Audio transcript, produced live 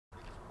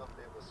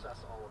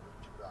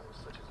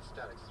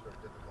statics is very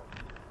difficult.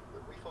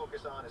 What we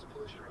focus on is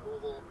pollution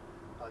removal,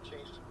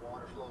 changes in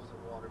water flows and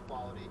water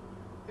quality,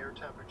 air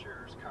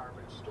temperatures,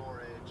 carbon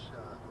storage,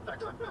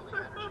 effects on building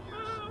energy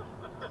use.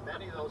 And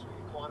many of those we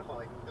can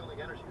quantify, like building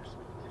energy use.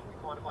 If we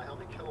quantify how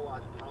many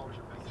kilowatt hours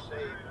are being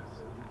saved in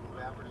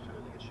evaporative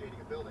cooling and shading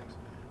of buildings,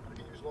 we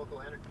can use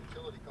local energy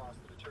utility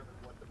costs to determine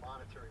what the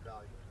monetary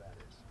value of that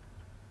is.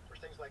 For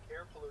things like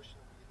air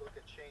pollution, we look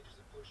at changes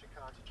in pollution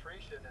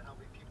concentration and how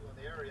many people in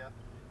the area.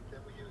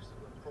 Then we use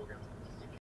programs